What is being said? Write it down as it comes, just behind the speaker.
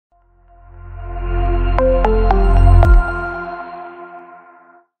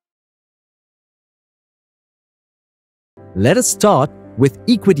let us start with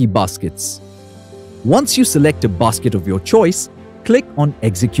equity baskets. Once you select a basket of your choice, click on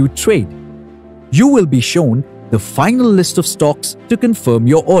Execute Trade. You will be shown the final list of stocks to confirm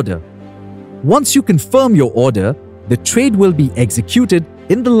your order. Once you confirm your order, the trade will be executed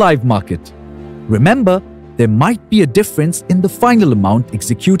in the live market. Remember, there might be a difference in the final amount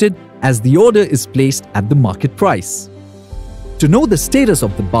executed as the order is placed at the market price. To know the status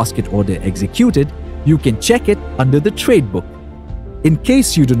of the basket order executed, you can check it under the trade book. In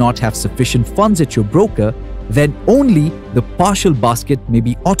case you do not have sufficient funds at your broker, then only the partial basket may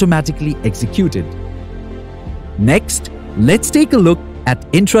be automatically executed. Next, let's take a look at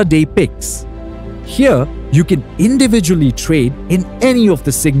Intraday Picks. Here, you can individually trade in any of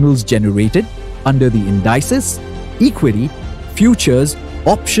the signals generated under the indices, equity, futures,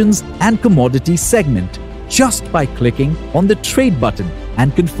 options and commodities segment just by clicking on the trade button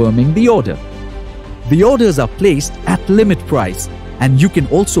and confirming the order. The orders are placed at limit price, and you can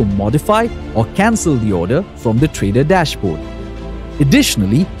also modify or cancel the order from the trader dashboard.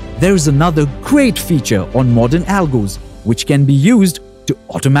 Additionally, there is another great feature on ModernAlgos which can be used to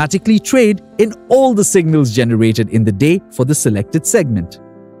automatically trade in all the signals generated in the day for the selected segment.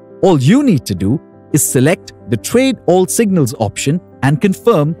 All you need to do is select the Trade All Signals option and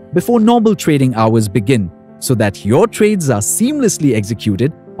confirm before normal trading hours begin so that your trades are seamlessly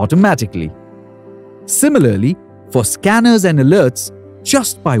executed automatically. Similarly, for scanners and alerts,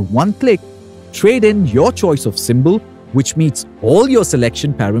 just by one click, trade in your choice of symbol which meets all your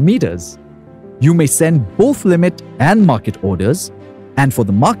selection parameters. You may send both limit and market orders, and for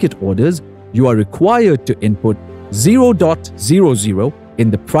the market orders, you are required to input 0.00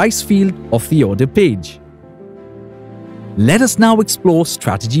 in the price field of the order page. Let us now explore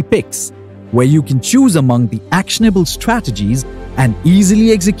Strategy Picks, where you can choose among the actionable strategies and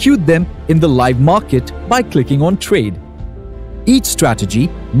easily execute them in the live market by clicking on Trade. Each strategy,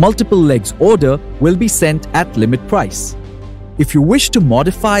 multiple legs order will be sent at limit price. If you wish to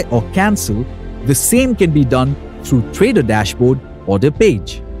modify or cancel, the same can be done through Trader Dashboard order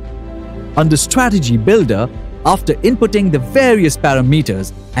page. Under Strategy Builder, after inputting the various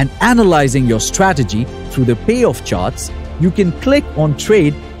parameters and analyzing your strategy through the payoff charts, you can click on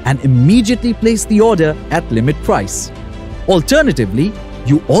Trade and immediately place the order at limit price. Alternatively,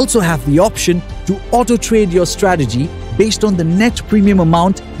 you also have the option to auto-trade your strategy based on the net premium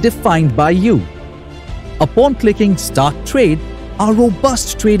amount defined by you. Upon clicking Start Trade, our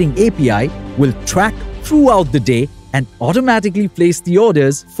robust trading API will track throughout the day and automatically place the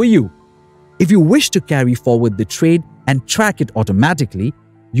orders for you. If you wish to carry forward the trade and track it automatically,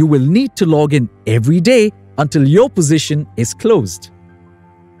 you will need to log in every day until your position is closed.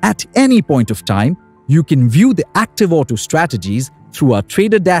 At any point of time, you can view the active auto strategies through our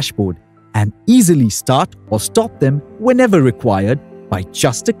trader dashboard and easily start or stop them whenever required by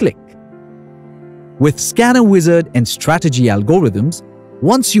just a click. With Scanner Wizard and strategy algorithms,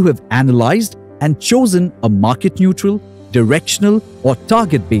 once you have analyzed and chosen a market-neutral, directional or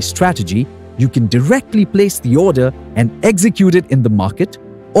target-based strategy, you can directly place the order and execute it in the market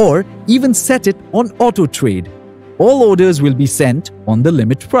or even set it on auto trade. All orders will be sent on the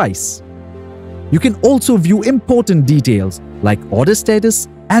limit price. You can also view important details like order status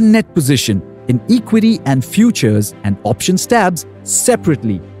and net position in equity and futures and options tabs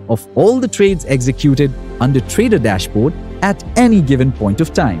separately of all the trades executed under Trader Dashboard at any given point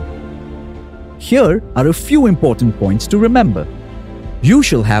of time. Here are a few important points to remember. You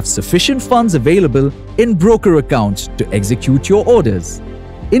shall have sufficient funds available in broker accounts to execute your orders.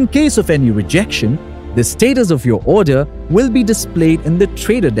 In case of any rejection, the status of your order will be displayed in the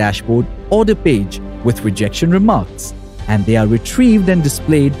Trader Dashboard order page with rejection remarks, and they are retrieved and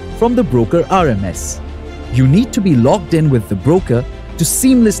displayed from the broker RMS. You need to be logged in with the broker to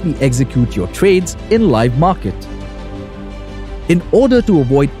seamlessly execute your trades in live market. In order to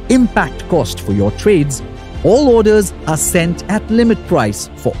avoid impact cost for your trades, all orders are sent at limit price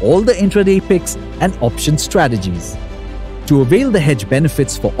for all the intraday picks and option strategies. To avail the hedge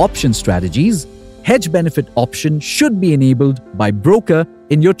benefits for option strategies, hedge benefit option should be enabled by broker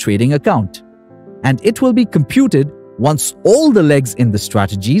in your trading account, and it will be computed once all the legs in the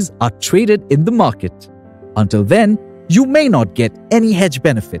strategies are traded in the market. Until then, you may not get any hedge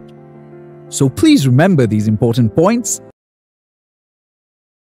benefit. So please remember these important points.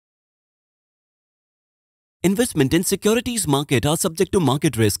 Investment in securities market are subject to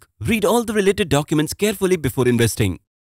market risk. Read all the related documents carefully before investing.